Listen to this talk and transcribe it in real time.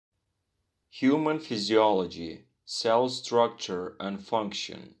Human physiology, cell structure and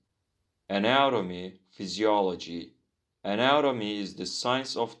function. Anatomy, physiology. Anatomy is the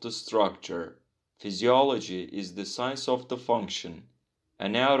science of the structure. Physiology is the science of the function.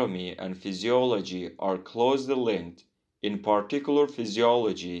 Anatomy and physiology are closely linked. In particular,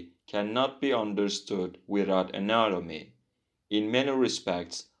 physiology cannot be understood without anatomy. In many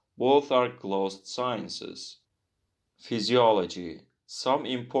respects, both are closed sciences. Physiology. Some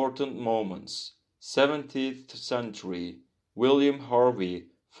important moments. 17th century. William Harvey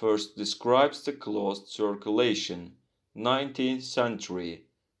first describes the closed circulation. 19th century.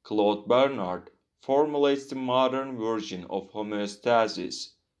 Claude Bernard formulates the modern version of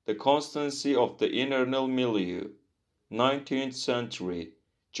homeostasis, the constancy of the internal milieu. 19th century.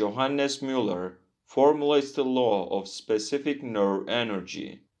 Johannes Müller formulates the law of specific nerve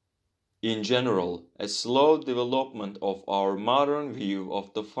energy. In general, a slow development of our modern view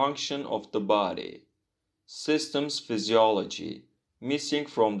of the function of the body. Systems physiology, missing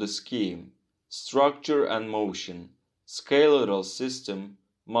from the scheme, structure and motion, skeletal system,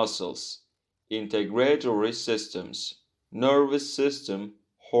 muscles, integratory systems, nervous system,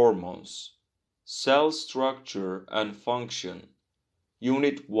 hormones. Cell structure and function.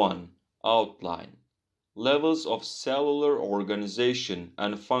 Unit 1, outline. Levels of cellular organization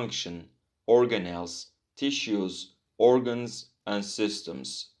and function, organelles, tissues, organs, and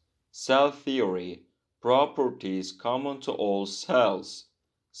systems. Cell theory, properties common to all cells.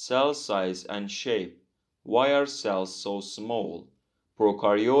 Cell size and shape. Why are cells so small?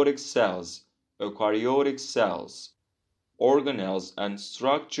 Prokaryotic cells, eukaryotic cells. Organelles and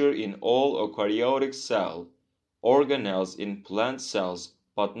structure in all eukaryotic cell. Organelles in plant cells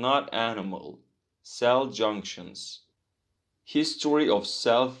but not animal. Cell junctions. History of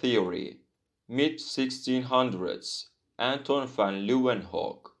cell theory. Mid-1600s. Anton van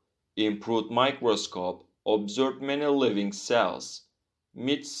Leeuwenhoek. Improved microscope observed many living cells.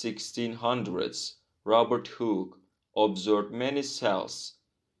 Mid-1600s. Robert Hooke observed many cells.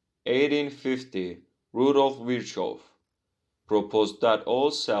 1850. Rudolf Virchow proposed that all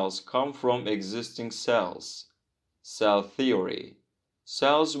cells come from existing cells. Cell theory.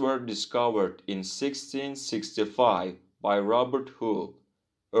 Cells were discovered in 1665 by Robert Hooke.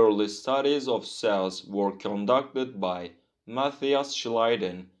 Early studies of cells were conducted by Matthias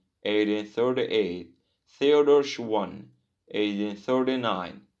Schleiden, 1838, Theodor Schwann,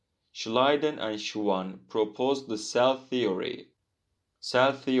 1839. Schleiden and Schwann proposed the cell theory.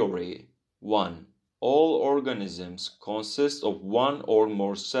 Cell theory. 1. All organisms consist of one or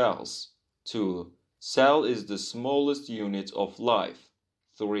more cells. 2. Cell is the smallest unit of life.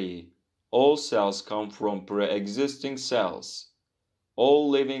 3. All cells come from pre-existing cells. All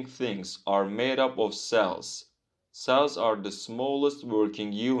living things are made up of cells. Cells are the smallest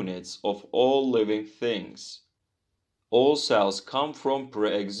working units of all living things. All cells come from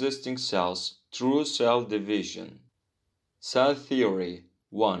pre-existing cells through cell division. Cell theory.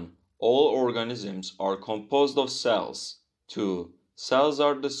 1. All organisms are composed of cells. 2. Cells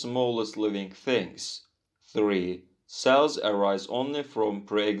are the smallest living things. 3. Cells arise only from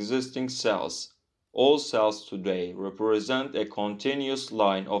pre-existing cells. All cells today represent a continuous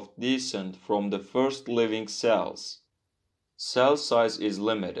line of descent from the first living cells. Cell size is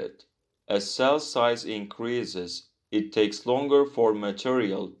limited. As cell size increases, it takes longer for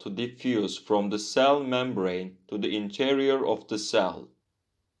material to diffuse from the cell membrane to the interior of the cell.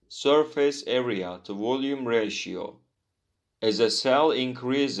 Surface area to volume ratio. As a cell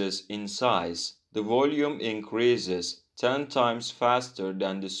increases in size, the volume increases 10 times faster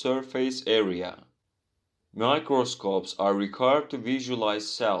than the surface area. Microscopes are required to visualize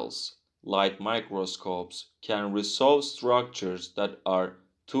cells. Light microscopes can resolve structures that are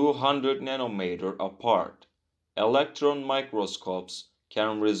 200 nanometer apart. Electron microscopes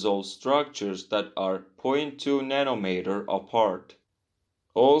can resolve structures that are 0.2 nanometer apart.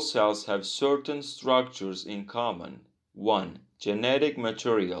 All cells have certain structures in common. 1. Genetic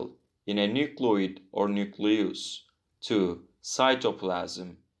material in a nucleoid or nucleus. 2.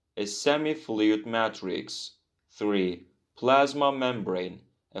 Cytoplasm, a semi-fluid matrix. 3. Plasma membrane,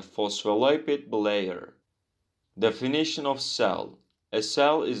 a phospholipid layer. Definition of cell. A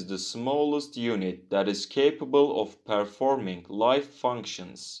cell is the smallest unit that is capable of performing life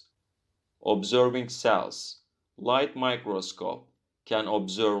functions. Observing cells. Light microscope can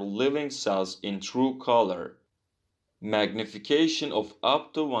observe living cells in true color. Magnification of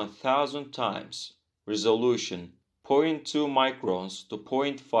up to 1000 times. Resolution 0.2 microns to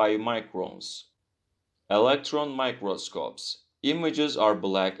 0.5 microns. Electron microscopes. Images are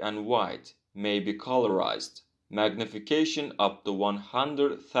black and white, may be colorized. Magnification up to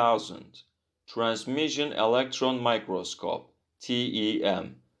 100,000. transmission electron microscope,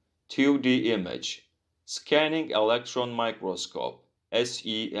 TEM, 2D image, scanning electron microscope,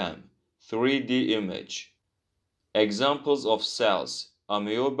 SEM, 3D image. Examples of cells: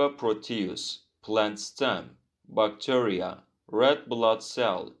 amoeba proteus, plant stem, bacteria, red blood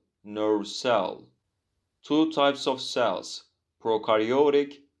cell, nerve cell. Two types of cells: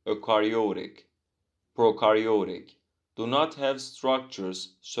 prokaryotic, eukaryotic. Prokaryotic do not have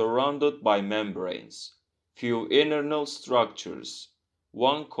structures surrounded by membranes, few internal structures,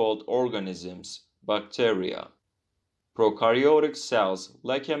 one called organisms, bacteria. Prokaryotic cells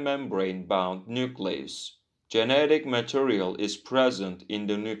lack a membrane-bound nucleus. Genetic material is present in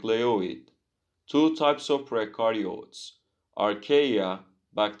the nucleoid. Two types of prokaryotes: archaea,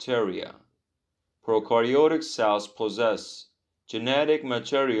 bacteria. Prokaryotic cells possess genetic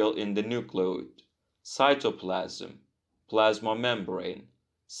material in the nucleoid, cytoplasm, plasma membrane,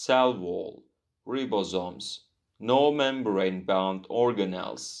 cell wall, ribosomes, no membrane-bound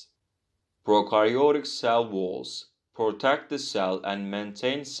organelles. Prokaryotic cell walls protect the cell and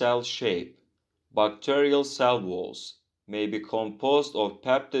maintain cell shape. Bacterial cell walls may be composed of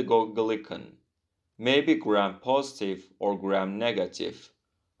peptidoglycan, may be gram-positive or gram-negative.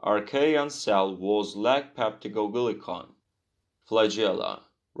 Archaean cell walls lack peptidoglycan. Flagella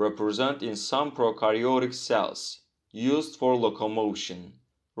represent in some prokaryotic cells, used for locomotion.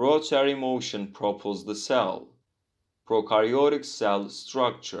 Rotary motion propels the cell. Prokaryotic cell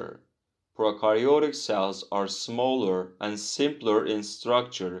structure. Prokaryotic cells are smaller and simpler in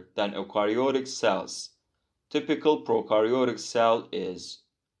structure than eukaryotic cells. Typical prokaryotic cell is: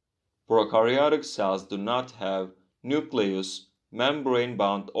 prokaryotic cells do not have nucleus,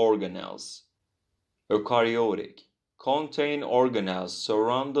 membrane-bound organelles. Eukaryotic contain organelles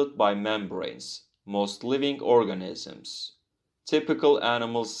surrounded by membranes, most living organisms. Typical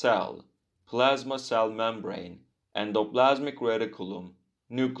animal cell: plasma cell membrane, endoplasmic reticulum,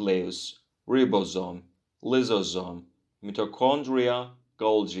 nucleus, ribosome, lysosome, mitochondria,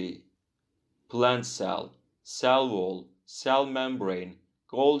 Golgi. Plant cell: cell wall, cell membrane,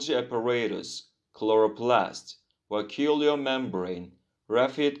 Golgi apparatus, chloroplast, vacuolomembrane,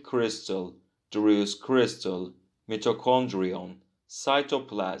 Raphe crystal, Drews crystal, mitochondrion,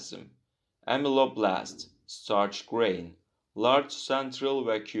 cytoplasm, amyloblast, starch grain, large central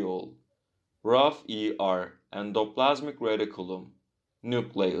vacuole, rough endoplasmic reticulum,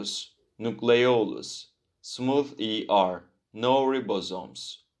 nucleus, nucleolus, smooth no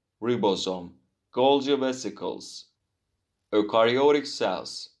ribosomes, ribosome, Golgi vesicles. Eukaryotic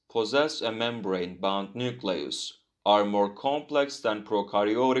cells possess a membrane-bound nucleus, are more complex than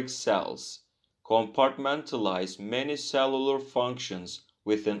prokaryotic cells, compartmentalize many cellular functions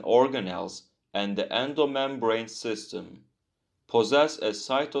within organelles and the endomembrane system, possess a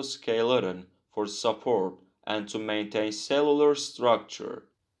cytoskeleton for support and to maintain cellular structure.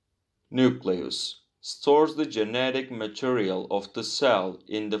 Nucleus stores the genetic material of the cell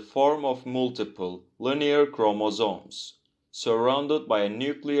in the form of multiple linear chromosomes, surrounded by a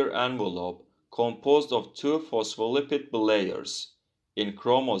nuclear envelope composed of two phospholipid bilayers. In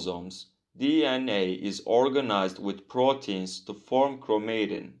chromosomes, DNA is organized with proteins to form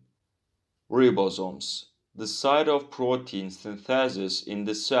chromatin. Ribosomes, the site of protein synthesis in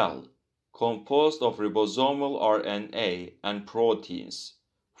the cell, composed of ribosomal RNA and proteins,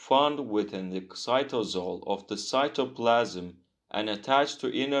 found within the cytosol of the cytoplasm and attached to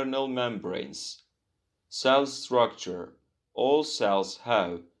internal membranes. Cell structure: all cells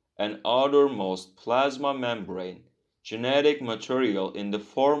have an outermost plasma membrane, genetic material in the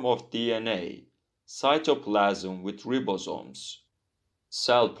form of DNA, cytoplasm with ribosomes.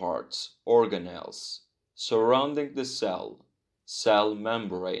 Cell parts, organelles, surrounding the cell, cell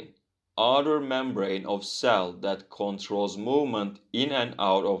membrane, outer membrane of cell that controls movement in and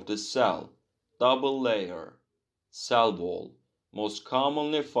out of the cell, double layer. Cell wall, most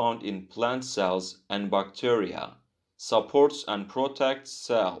commonly found in plant cells and bacteria, supports and protects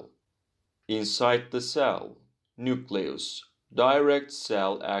cell. Inside the cell, nucleus, direct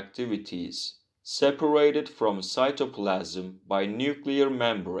cell activities, separated from cytoplasm by nuclear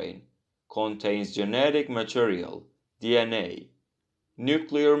membrane, contains genetic material, DNA.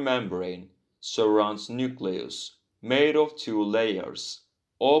 Nuclear membrane surrounds nucleus, made of two layers.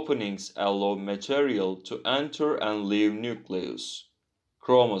 Openings allow material to enter and leave nucleus.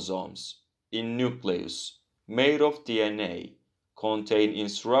 Chromosomes in nucleus, made of DNA, contain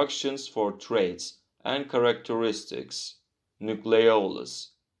instructions for traits and characteristics. Nucleolus,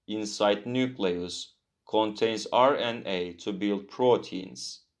 inside nucleus, contains RNA to build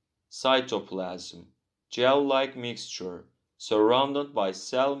proteins. Cytoplasm, gel-like mixture surrounded by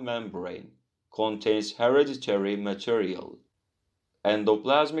cell membrane, contains hereditary material.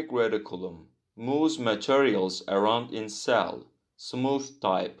 Endoplasmic reticulum moves materials around in cell, smooth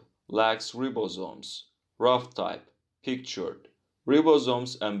type, lacks ribosomes, rough type, pictured,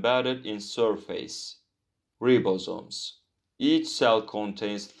 ribosomes embedded in surface. Ribosomes. Each cell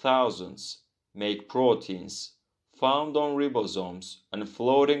contains thousands, make proteins, found on ribosomes and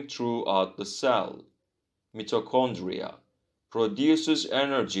floating throughout the cell. Mitochondria. Produces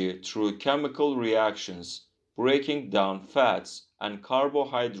energy through chemical reactions, breaking down fats and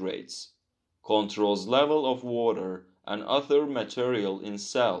carbohydrates. Controls level of water and other material in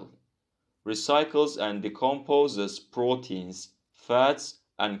cell. Recycles and decomposes proteins, fats,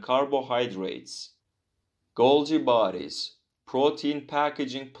 and carbohydrates. Golgi bodies, protein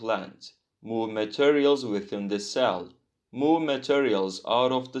packaging plant, move materials within the cell, move materials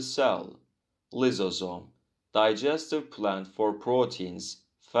out of the cell. Lysosome, digestive plant for proteins,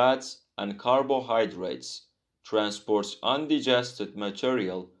 fats, and carbohydrates, transports undigested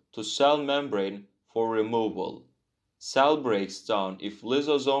material to cell membrane for removal. Cell breaks down if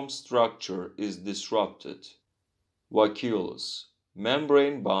lysosome structure is disrupted. Vacuoles,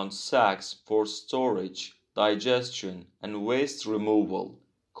 membrane-bound sacs for storage, digestion, and waste removal,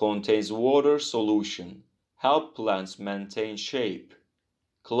 contains water solution, help plants maintain shape.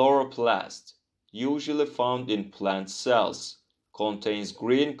 Chloroplast, usually found in plant cells, contains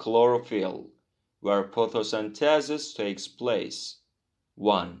green chlorophyll, where photosynthesis takes place.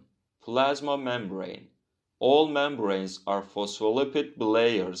 1. Plasma membrane. All membranes are phospholipid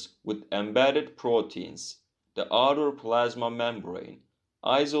layers with embedded proteins. The outer plasma membrane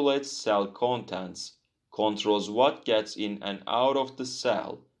isolates cell contents, controls what gets in and out of the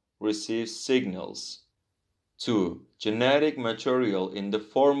cell, receives signals. 2. Genetic material in the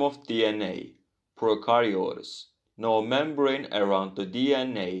form of DNA. Prokaryotes. No membrane around the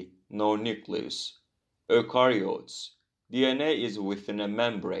DNA, no nucleus. Eukaryotes. DNA is within a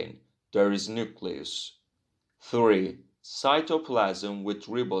membrane, there is nucleus. 3. Cytoplasm with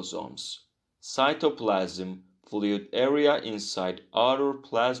ribosomes. Cytoplasm, fluid area inside outer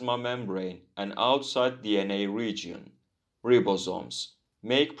plasma membrane and outside DNA region. Ribosomes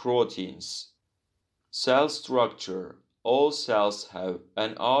make proteins. Cell structure. All cells have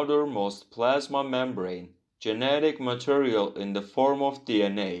an outermost plasma membrane, genetic material in the form of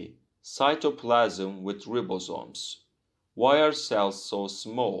DNA, cytoplasm with ribosomes. Why are cells so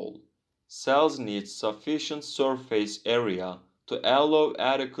small? Cells need sufficient surface area to allow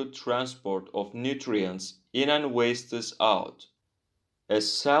adequate transport of nutrients in and wastes out. As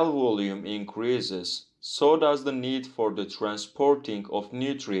cell volume increases, so does the need for the transporting of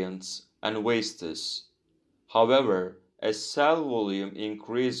nutrients and wastes. However, as cell volume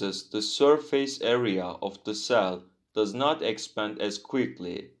increases, the surface area of the cell does not expand as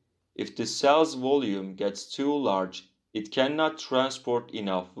quickly. If the cell's volume gets too large, it cannot transport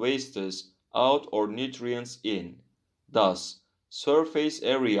enough wastes out or nutrients in. Thus, surface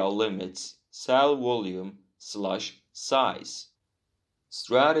area limits cell volume/size.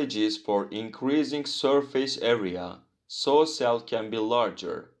 Strategies for increasing surface area so cell can be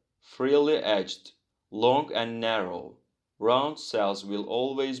larger, freely edged, long and narrow. Round cells will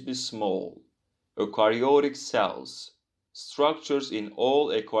always be small. Eukaryotic cells. Structures in all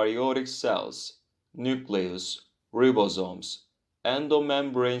eukaryotic cells. Nucleus, ribosomes,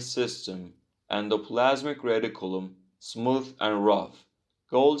 endomembrane system, endoplasmic reticulum, smooth and rough,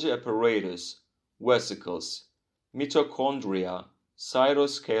 Golgi apparatus, vesicles, mitochondria,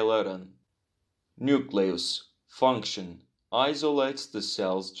 cytoskeleton. Nucleus, function, isolates the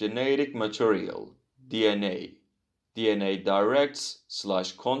cell's genetic material, DNA. DNA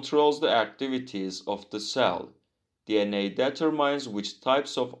directs/controls the activities of the cell. DNA determines which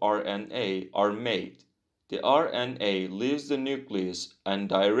types of RNA are made. The RNA leaves the nucleus and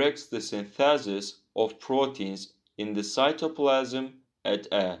directs the synthesis of proteins in the cytoplasm at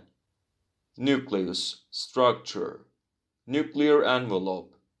a nucleus structure. Nuclear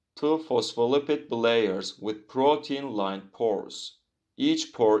envelope. 2 phospholipid layers with protein-lined pores.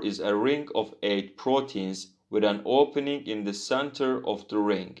 Each pore is a ring of 8 proteins with an opening in the center of the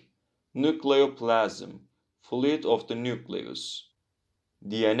ring. Nucleoplasm, fluid of the nucleus.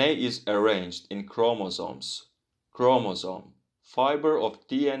 DNA is arranged in chromosomes. Chromosome, fiber of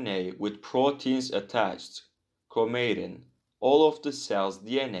DNA with proteins attached. Chromatin, all of the cell's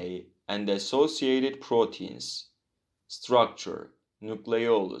DNA and associated proteins. Structure,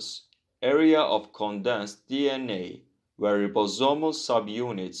 nucleolus, area of condensed DNA where ribosomal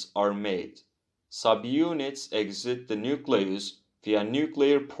subunits are made. Subunits exit the nucleus via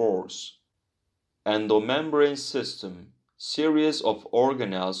nuclear pores. Endomembrane system, series of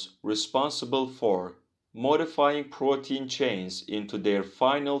organelles responsible for modifying protein chains into their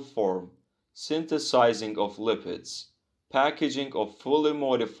final form, synthesizing of lipids, packaging of fully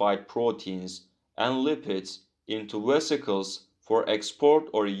modified proteins and lipids into vesicles for export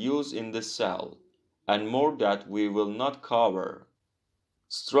or use in the cell, and more that we will not cover.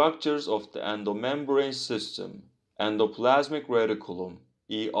 Structures of the endomembrane system. Endoplasmic reticulum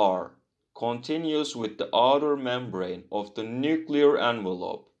ER continues with the outer membrane of the nuclear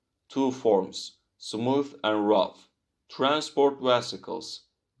envelope. Two forms, smooth and rough. Transport vesicles,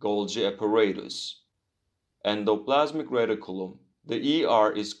 Golgi apparatus. Endoplasmic reticulum. The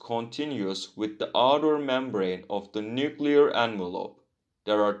ER is continuous with the outer membrane of the nuclear envelope.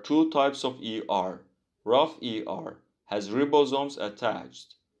 There are two types of ER. Rough ER has ribosomes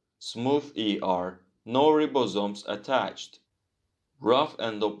attached. Smooth ER, no ribosomes attached. Rough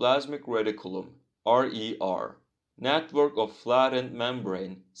endoplasmic reticulum (RER). Network of flattened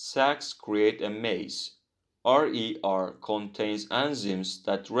membrane sacs create a maze. RER contains enzymes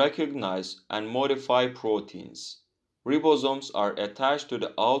that recognize and modify proteins. Ribosomes are attached to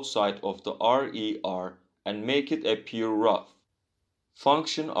the outside of the RER and make it appear rough.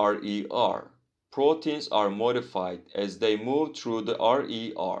 Function RER. Proteins are modified as they move through the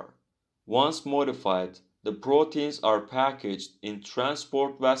RER. Once modified, the proteins are packaged in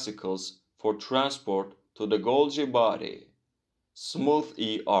transport vesicles for transport to the Golgi body. Smooth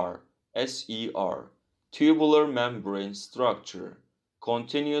ER, SER, tubular membrane structure,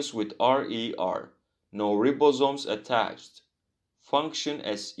 continuous with RER, no ribosomes attached. Function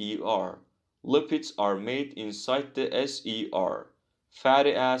SER, lipids are made inside the SER,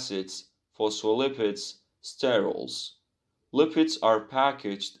 fatty acids, phospholipids, sterols. Lipids are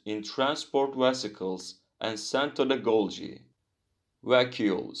packaged in transport vesicles and sent to the Golgi.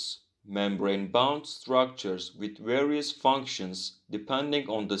 Vacuoles, membrane-bound structures with various functions depending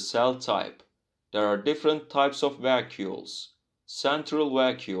on the cell type. There are different types of vacuoles. Central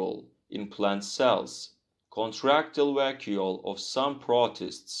vacuole in plant cells, contractile vacuole of some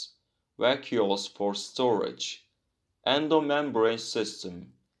protists, vacuoles for storage. Endomembrane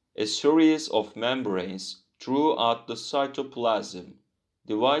system, a series of membranes throughout the cytoplasm,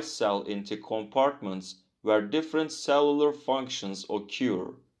 divides cell into compartments where different cellular functions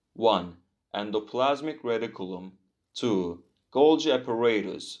occur. 1. Endoplasmic reticulum. 2. Golgi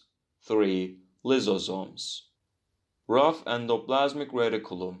apparatus. 3. Lysosomes. Rough endoplasmic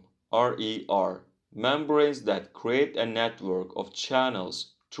reticulum (RER), membranes that create a network of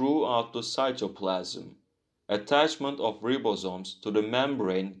channels throughout the cytoplasm. Attachment of ribosomes to the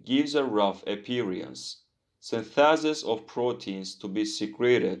membrane gives a rough appearance. Synthesis of proteins to be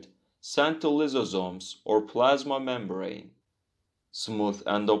secreted, sent to lysosomes or plasma membrane. Smooth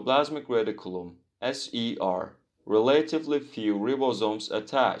endoplasmic reticulum (SER), relatively few ribosomes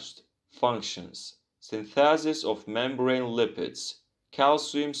attached. Functions: synthesis of membrane lipids,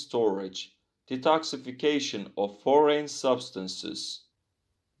 calcium storage, detoxification of foreign substances.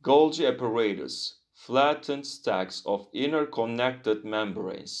 Golgi apparatus, flattened stacks of interconnected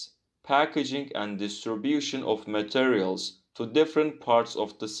membranes, packaging and distribution of materials to different parts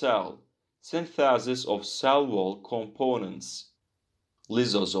of the cell, synthesis of cell wall components.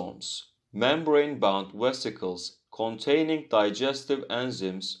 Lysosomes, membrane-bound vesicles containing digestive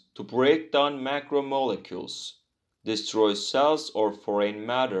enzymes to break down macromolecules, destroy cells or foreign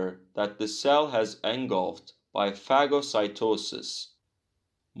matter that the cell has engulfed by phagocytosis.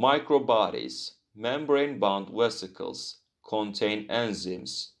 Microbodies, membrane-bound vesicles, contain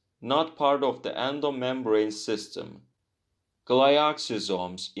enzymes, not part of the endomembrane system.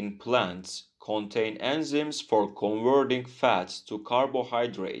 Glyoxysomes in plants contain enzymes for converting fats to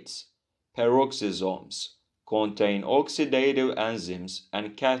carbohydrates. Peroxisomes contain oxidative enzymes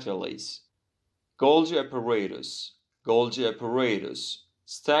and catalase. Golgi apparatus. Golgi apparatus,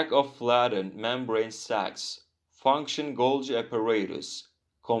 stack of flattened membrane sacs. Function Golgi apparatus,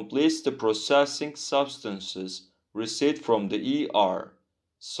 completes the processing substances received from the ER,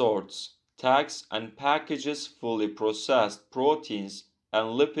 sorts, tags and packages fully processed proteins and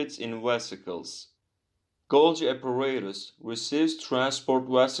lipids in vesicles. Golgi apparatus receives transport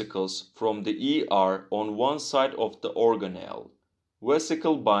vesicles from the ER on one side of the organelle.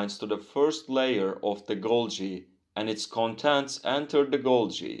 Vesicle binds to the first layer of the Golgi and its contents enter the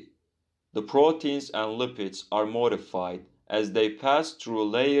Golgi. The proteins and lipids are modified as they pass through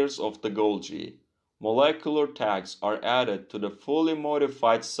layers of the Golgi. Molecular tags are added to the fully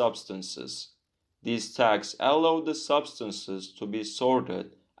modified substances. These tags allow the substances to be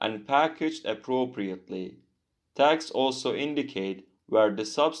sorted and packaged appropriately. Tags also indicate where the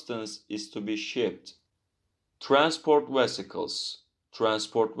substance is to be shipped. Transport vesicles.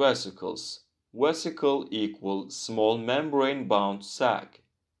 Transport vesicles. Vesicle equal small membrane-bound sac.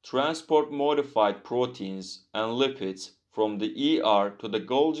 Transport modified proteins and lipids from the ER to the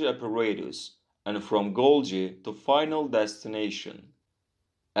Golgi apparatus and from Golgi to final destination.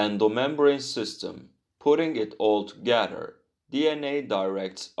 Endomembrane system. Putting it all together, DNA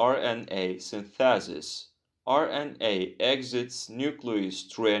directs RNA synthesis. RNA exits nucleus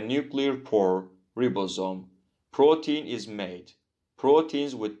through a nuclear pore, ribosome. Protein is made.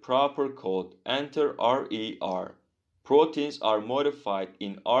 Proteins with proper code enter RER. Proteins are modified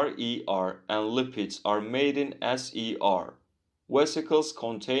in RER and lipids are made in SER. Vesicles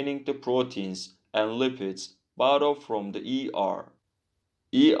containing the proteins and lipids borrow from the ER.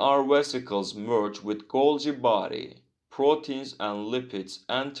 ER vesicles merge with Golgi body. Proteins and lipids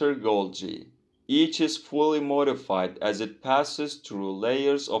enter Golgi. Each is fully modified as it passes through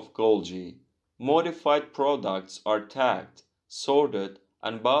layers of Golgi. Modified products are tagged, sorted,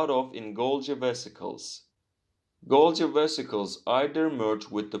 and bought off in Golgi vesicles. Golgi vesicles either merge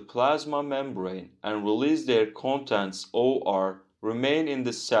with the plasma membrane and release their contents or remain in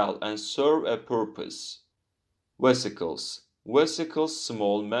the cell and serve a purpose. Vesicles. Vesicles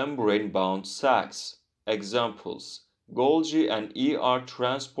small membrane-bound sacs. Examples: Golgi and ER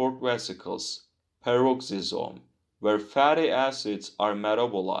transport vesicles. Peroxisome, where fatty acids are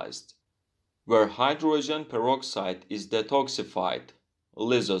metabolized, where hydrogen peroxide is detoxified.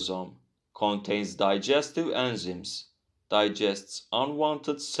 Lysosome, contains digestive enzymes, digests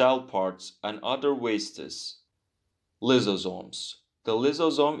unwanted cell parts and other wastes. Lysosomes. The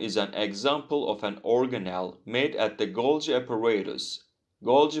lysosome is an example of an organelle made at the Golgi apparatus.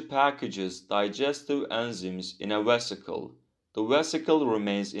 Golgi packages digestive enzymes in a vesicle. The vesicle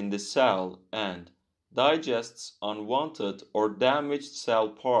remains in the cell and digests unwanted or damaged cell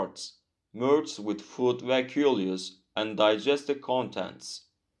parts, merges with food vacuoles, and digests the contents.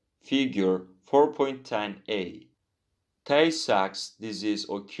 Figure 4.10a. Tay-Sachs disease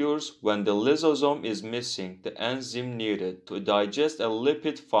occurs when the lysosome is missing the enzyme needed to digest a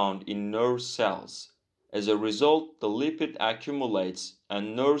lipid found in nerve cells. As a result, the lipid accumulates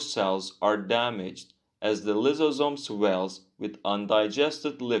and nerve cells are damaged as the lysosome swells with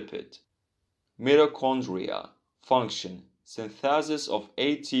undigested lipid. Mitochondria. Function: synthesis of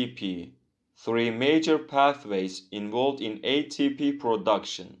ATP. Three major pathways involved in ATP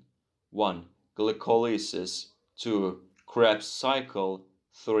production. 1. Glycolysis. 2. Krebs cycle.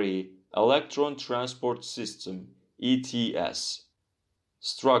 3. Electron transport system ETS.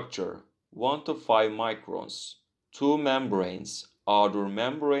 Structure: 1 to 5 microns. 2 membranes, outer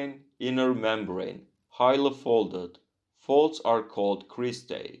membrane, inner membrane, highly folded. Folds are called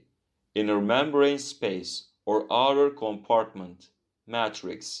cristae. Inner membrane space or outer compartment.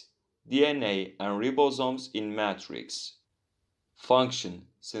 Matrix: DNA and ribosomes in matrix. Function: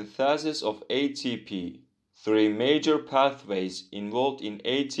 synthesis of ATP. Three major pathways involved in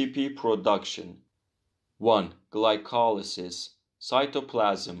ATP production. 1. Glycolysis,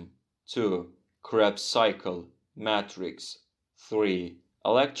 cytoplasm. 2. Krebs cycle, matrix. 3.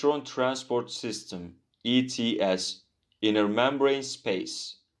 Electron transport system, ETS, inner membrane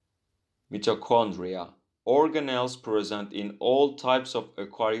space. Mitochondria. Organelles present in all types of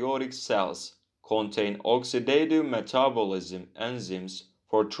eukaryotic cells contain oxidative metabolism enzymes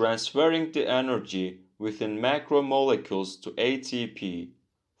for transferring the energy within macromolecules to ATP,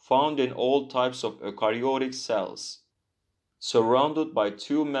 found in all types of eukaryotic cells. Surrounded by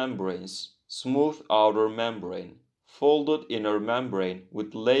two membranes, smooth outer membrane, folded inner membrane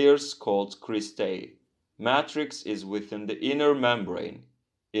with layers called cristae. Matrix is within the inner membrane.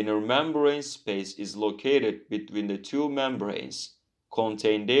 Inner membrane space is located between the two membranes,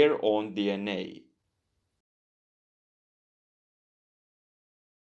 contain their own DNA.